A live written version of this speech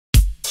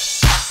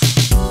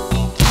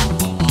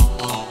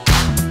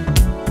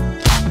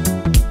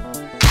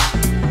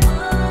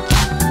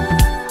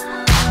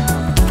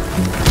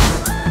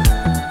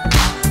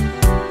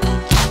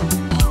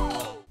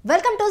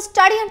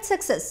instant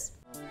success.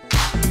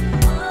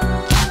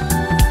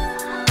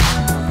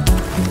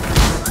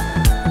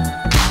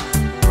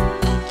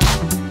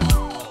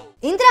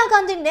 Indira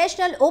Gandhi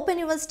national open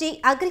university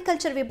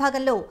agriculture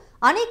విభాగంలో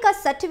అనేక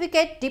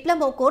certificate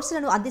diploma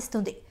కోర్సులను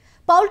అందిస్తుంది.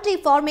 పౌల్ట్రీ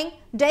ఫార్మింగ్,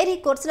 డైరీ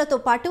కోర్సులతో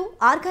పాటు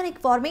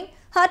ఆర్గానిక్ ఫార్మింగ్,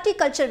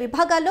 హార్టికల్చర్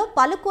విభాగాల్లో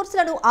పలు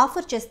కోర్సులను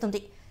ఆఫర్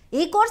చేస్తుంది.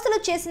 ఈ కోర్సులు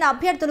చేసిన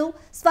అభ్యర్థులు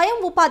స్వయం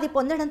ఉపాధి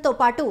పొందడంతో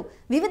పాటు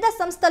వివిధ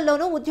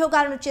సంస్థల్లోనూ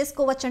ఉద్యోగాలను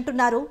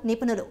చేసుకోవచ్చంటున్నారు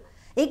నిపుణులు.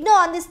 ఇగ్నో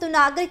అందిస్తున్న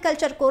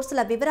అగ్రికల్చర్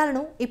కోర్సుల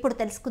వివరాలను ఇప్పుడు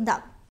తెలుసుకుందాం.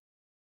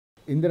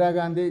 ఇందిరా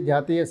గాంధీ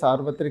జాతీయ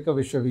సార్వత్రిక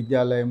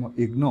విశ్వవిద్యాలయం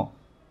ఇగ్నో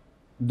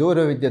దూర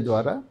విద్య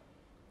ద్వారా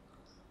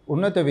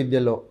ఉన్నత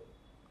విద్యలో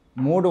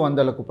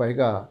 300కు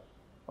పైగా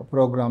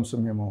ప్రోగ్రామ్స్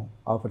మేము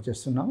ఆఫర్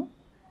చేస్తున్నాము.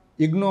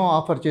 ఇగ్నో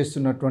ఆఫర్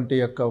చేస్తున్నటువంటి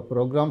యొక్క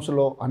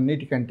ప్రోగ్రామ్స్లో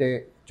అన్నిటికంటే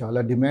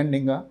చాలా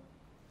డిమాండింగ్గా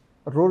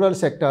రూరల్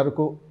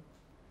సెక్టార్కు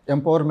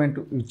ఎంపవర్మెంట్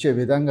ఇచ్చే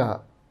విధంగా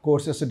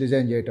కోర్సెస్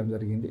డిజైన్ చేయడం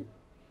జరిగింది.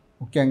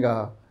 ముఖ్యంగా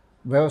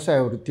వ్యవసాయ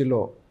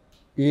వృత్తిలో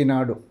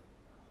ఈనాడు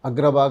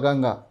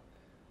అగ్రభాగంగా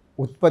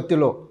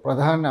ఉత్పత్తిలో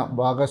ప్రధాన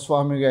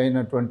భాగస్వామిగా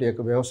అయినటువంటి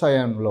యొక్క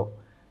వ్యవసాయంలో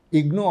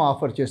ఇగ్నో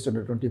ఆఫర్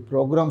చేస్తున్నటువంటి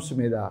ప్రోగ్రామ్స్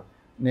మీద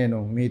నేను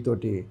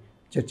మీతోటి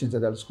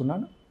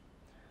చర్చించదలుచుకున్నాను.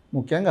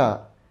 ముఖ్యంగా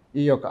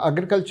ఈ యొక్క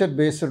అగ్రికల్చర్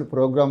బేస్డ్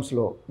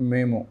ప్రోగ్రామ్స్లో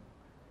మేము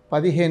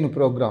 15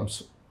 ప్రోగ్రామ్స్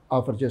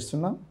ఆఫర్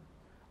చేస్తున్నాం.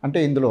 అంటే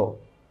ఇందులో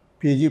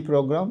పీజీ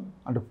ప్రోగ్రామ్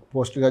అంటే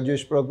post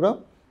graduation programme,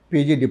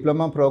 PG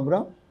diploma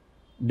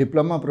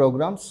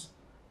programmes,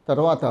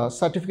 తర్వాత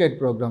సర్టిఫికేట్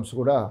ప్రోగ్రామ్స్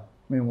కూడా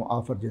మేము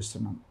ఆఫర్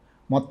చేస్తున్నాం.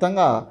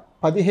 మొత్తంగా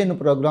 15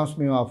 ప్రోగ్రామ్స్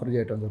మేము ఆఫర్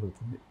చేయడం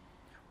జరుగుతుంది.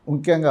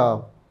 ముఖ్యంగా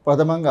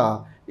ప్రథమంగా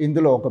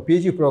ఇందులో ఒక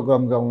పీజీ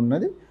ప్రోగ్రామ్గా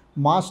ఉన్నది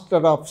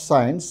master of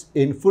science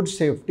in food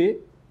safety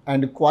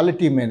and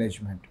quality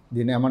management.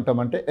 దీన్ని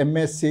ఏమంటామంటే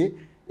MSc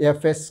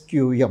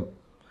FSQM,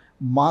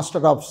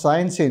 master of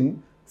science in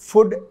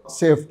food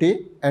safety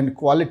and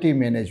quality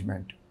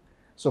management.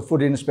 So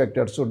food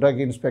inspectors,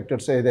 drug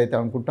inspectors ఏదైతే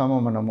అనుకుంటామో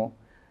మనము,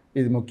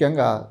 ఇది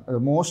ముఖ్యంగా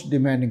మోస్ట్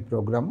డిమాండింగ్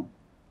ప్రోగ్రాము.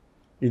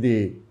 ఇది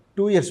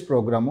 2 ఇయర్స్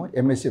ప్రోగ్రాము,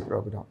 ఎంఎస్సి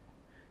ప్రోగ్రామ్.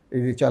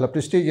 ఇది చాలా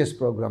ప్రెస్టీజియస్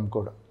ప్రోగ్రామ్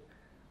కూడా.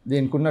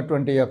 దీనికి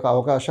ఉన్నటువంటి యొక్క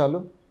అవకాశాలు,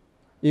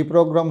 ఈ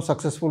ప్రోగ్రామ్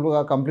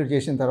సక్సెస్ఫుల్గా కంప్లీట్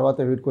చేసిన తర్వాత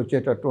వీటికి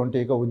వచ్చేటటువంటి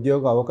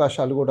ఉద్యోగ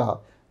అవకాశాలు కూడా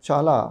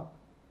చాలా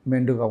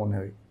మెండుగా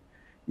ఉన్నవి.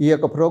 ఈ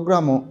యొక్క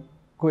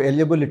ప్రోగ్రాముకు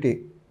ఎలిజిబిలిటీ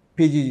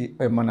పీజీ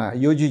మన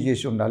యూజీ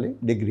చేసి ఉండాలి,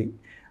 degree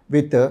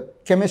with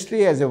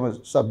chemistry as a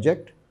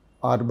subject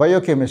are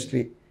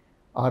biochemistry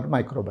are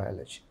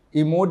microbiology.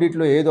 ఈ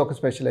మూడిట్లో ఏదో ఒక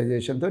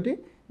స్పెషలైజేషన్ తోటి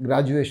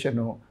గ్రాడ్యుయేషన్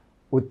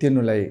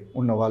ఉత్తీర్ణులై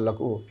ఉన్న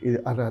వాళ్లకు ఇది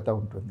అర్హత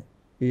ఉంటుంది.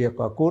 ఈ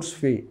యొక్క కోర్స్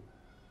ఫీ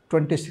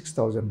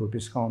 26,000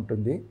 రూపీస్గా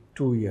ఉంటుంది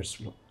 2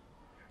 ఇయర్స్లో.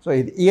 సో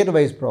ఇది ఇయర్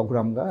వైజ్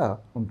ప్రోగ్రామ్గా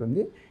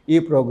ఉంటుంది. ఈ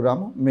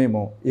ప్రోగ్రాము మేము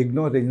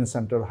ఇగ్నో రీజనల్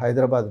సెంటర్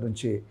హైదరాబాద్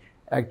నుంచి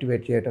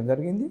యాక్టివేట్ చేయడం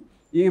జరిగింది.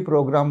 ఈ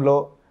ప్రోగ్రాంలో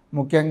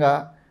ముఖ్యంగా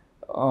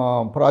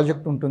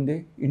ప్రాజెక్ట్ ఉంటుంది,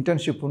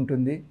 ఇంటర్న్షిప్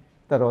ఉంటుంది,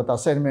 తర్వాత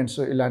అసైన్మెంట్స్,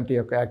 ఇలాంటి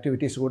యొక్క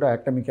యాక్టివిటీస్ కూడా,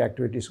 అకాడమిక్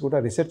యాక్టివిటీస్ కూడా,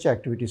 రీసెర్చ్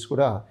యాక్టివిటీస్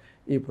కూడా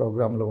ఈ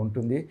ప్రోగ్రాంలో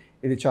ఉంటుంది.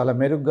 ఇది చాలా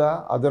మెరుగ్గా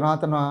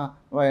అధునాతన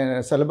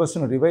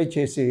సిలబస్ను రివైజ్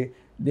చేసి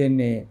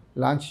దీన్ని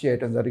లాంచ్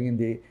చేయడం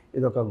జరిగింది.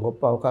 ఇది ఒక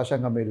గొప్ప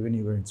అవకాశంగా మీరు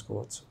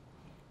వినియోగించుకోవచ్చు.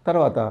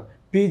 తర్వాత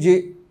పీజీ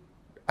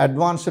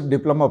అడ్వాన్స్డ్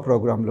డిప్లొమా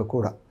ప్రోగ్రాంలో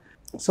కూడా,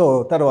 సో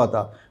తర్వాత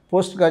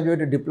post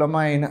graduate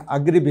diploma in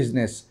agri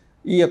business.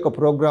 ఈ యొక్క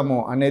ప్రోగ్రాము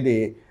అనేది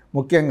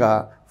ముఖ్యంగా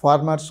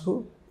ఫార్మర్స్కు,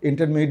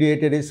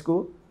 ఇంటర్మీడియేటరీస్కు,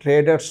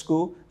 ట్రేడర్స్కు,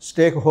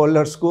 స్టేక్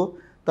హోల్డర్స్కు,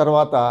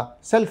 తర్వాత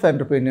సెల్ఫ్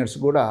ఎంటర్ప్రీనియర్స్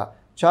కూడా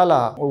చాలా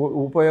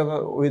ఉపయోగ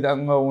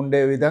విధంగా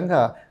ఉండే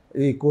విధంగా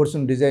ఈ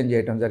కోర్సును డిజైన్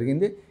చేయడం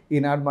జరిగింది.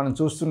 ఈనాడు మనం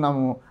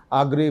చూస్తున్నాము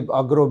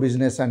అగ్రో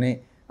బిజినెస్ అని,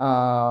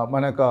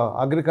 మనకు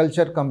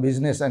అగ్రికల్చర్ కమ్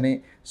బిజినెస్ అని.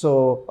 సో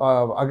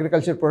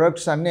అగ్రికల్చర్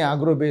ప్రొడక్ట్స్ అన్నీ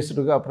అగ్రో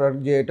బేస్డ్గా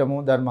ప్రొడక్ట్ చేయటము,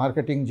 దాన్ని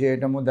మార్కెటింగ్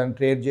చేయటము, దాన్ని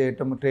ట్రేడ్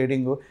చేయటము,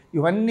 ట్రేడింగు,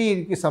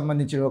 ఇవన్నీకి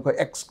సంబంధించిన ఒక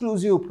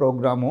ఎక్స్క్లూజివ్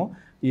ప్రోగ్రాము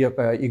ఈ యొక్క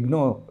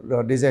ఇగ్నో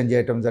డిజైన్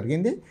చేయటం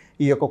జరిగింది.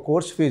 ఈ యొక్క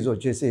కోర్స్ ఫీజు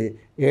వచ్చేసి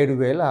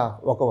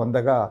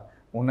 7,100గా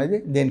ఉన్నది.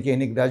 దీనికి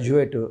ఎన్ని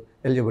గ్రాడ్యుయేట్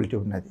ఎలిజిబిలిటీ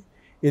ఉన్నది.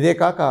 ఇదే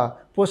కాక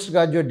post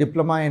graduate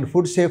diploma in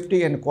food safety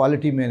and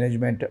quality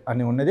management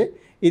అని ఉన్నది.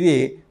 ఇది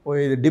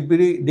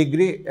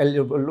డిగ్రీ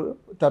ఎలిజిబుల్.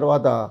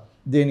 తర్వాత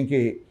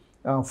దీనికి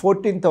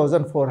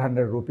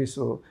 14,400 రూపీస్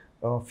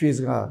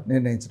ఫీజుగా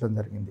నిర్ణయించడం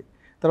జరిగింది.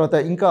 తర్వాత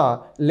ఇంకా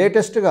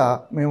లేటెస్ట్గా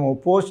మేము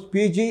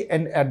PG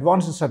and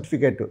advanced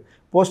certificate,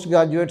 post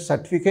graduate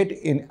certificate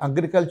in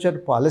agriculture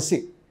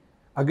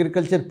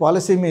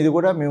policy మీద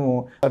కూడా మేము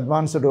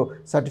అడ్వాన్స్డ్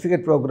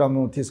సర్టిఫికేట్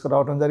ప్రోగ్రాము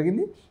తీసుకురావడం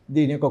జరిగింది.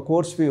 దీని యొక్క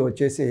కోర్స్ ఫీ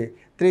వచ్చేసి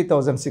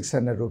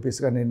 3,600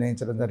 రూపీస్గా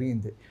నిర్ణయించడం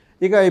జరిగింది.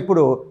 ఇక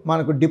ఇప్పుడు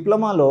మనకు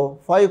డిప్లొమాలో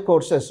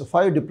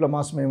 5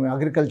 డిప్లొమాస్ మేము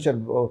అగ్రికల్చర్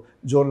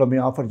జోన్లో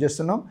మేము ఆఫర్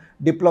చేస్తున్నాం.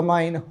 Diploma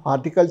in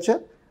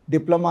horticulture,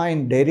 diploma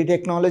in dairy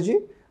technology,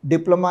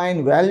 diploma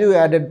in value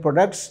added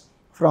products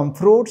from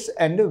fruits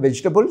and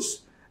vegetables,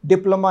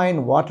 diploma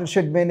in water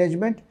shed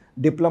management,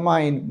 diploma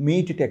in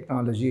meet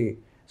technology.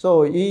 So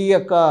ఈ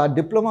యొక్క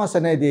డిప్లొమాస్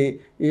అనేది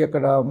ఈ యొక్క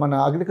మన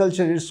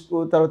అగ్రికల్చర్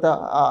తర్వాత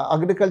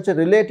అగ్రికల్చర్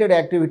రిలేటెడ్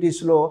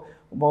యాక్టివిటీస్లో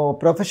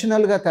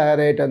ప్రొఫెషనల్గా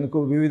తయారయ్యేటందుకు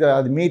వివిధ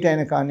అది మీట్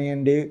అయినా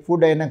కానివ్వండి,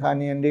 ఫుడ్ అయినా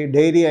కానివ్వండి,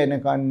 డైరీ అయినా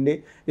కానివ్వండి,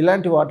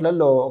 ఇలాంటి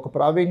వాటిలలో ఒక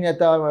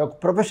ప్రావీణ్యత, ఒక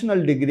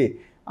ప్రొఫెషనల్ డిగ్రీ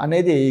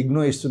అనేది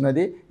ఇగ్నో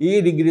ఇస్తున్నది. ఈ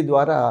డిగ్రీ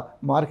ద్వారా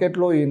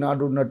మార్కెట్లో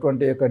ఈనాడు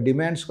ఉన్నటువంటి యొక్క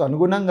డిమాండ్స్కు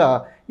అనుగుణంగా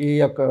ఈ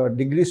యొక్క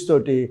డిగ్రీస్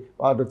తోటి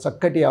వారు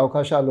చక్కటి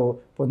అవకాశాలు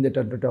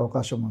పొందేటటువంటి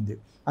అవకాశం ఉంది.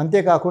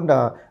 అంతేకాకుండా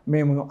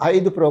మేము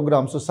 5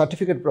 ప్రోగ్రామ్స్,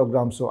 సర్టిఫికేట్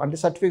ప్రోగ్రామ్స్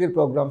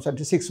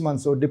అంటే 6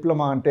 మంత్స్,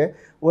 డిప్లొమా అంటే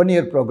 1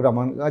 ఇయర్ ప్రోగ్రామ్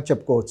అని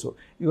చెప్పుకోవచ్చు.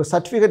 ఇక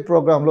సర్టిఫికేట్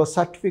ప్రోగ్రాంలో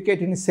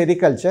certificate in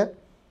sericulture,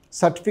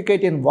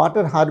 certificate in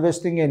water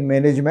harvesting and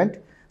management,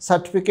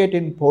 certificate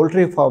in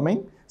poultry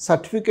farming,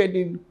 certificate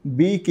in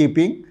be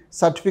keeping,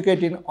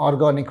 certificate in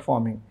organic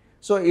farming.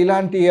 So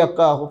ఇలాంటి యొక్క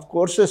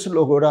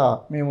కోర్సెస్లో కూడా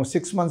మేము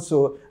 6 మంత్స్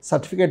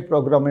సర్టిఫికేట్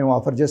ప్రోగ్రామ్ మేము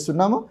ఆఫర్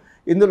చేస్తున్నాము.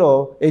 ఇందులో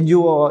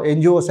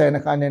ఎన్జిఓస్ అయినా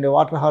కానివ్వండి,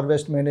 వాటర్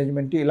హార్వెస్ట్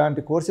మేనేజ్మెంట్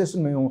ఇలాంటి కోర్సెస్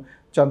మేము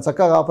చాలా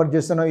చక్కగా ఆఫర్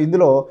చేస్తున్నాం.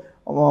 ఇందులో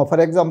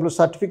for example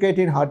certificate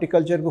in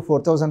హార్టికల్చర్కు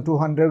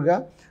 4200గా,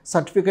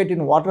 certificate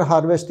in water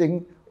harvesting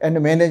and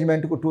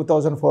మేనేజ్మెంట్కు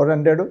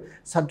 2400,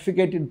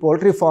 certificate in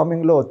poultry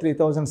ఫార్మింగ్లో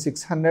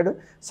 3600,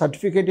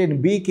 certificate in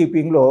be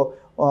కీపింగ్లో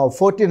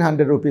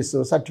 1400 rupees,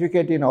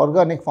 certificate in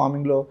organic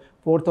ఫార్మింగ్లో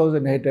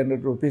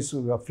 4800 rupees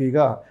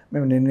ఫీగా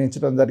మేము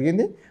నిర్ణయించడం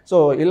జరిగింది. సో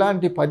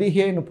ఇలాంటి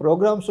 15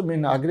 ప్రోగ్రామ్స్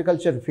మేము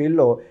అగ్రికల్చర్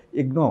ఫీల్డ్లో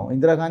IGNOU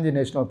Indira Gandhi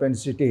national open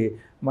university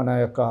మన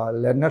యొక్క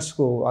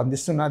లెర్నర్స్కు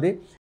అందిస్తున్నది.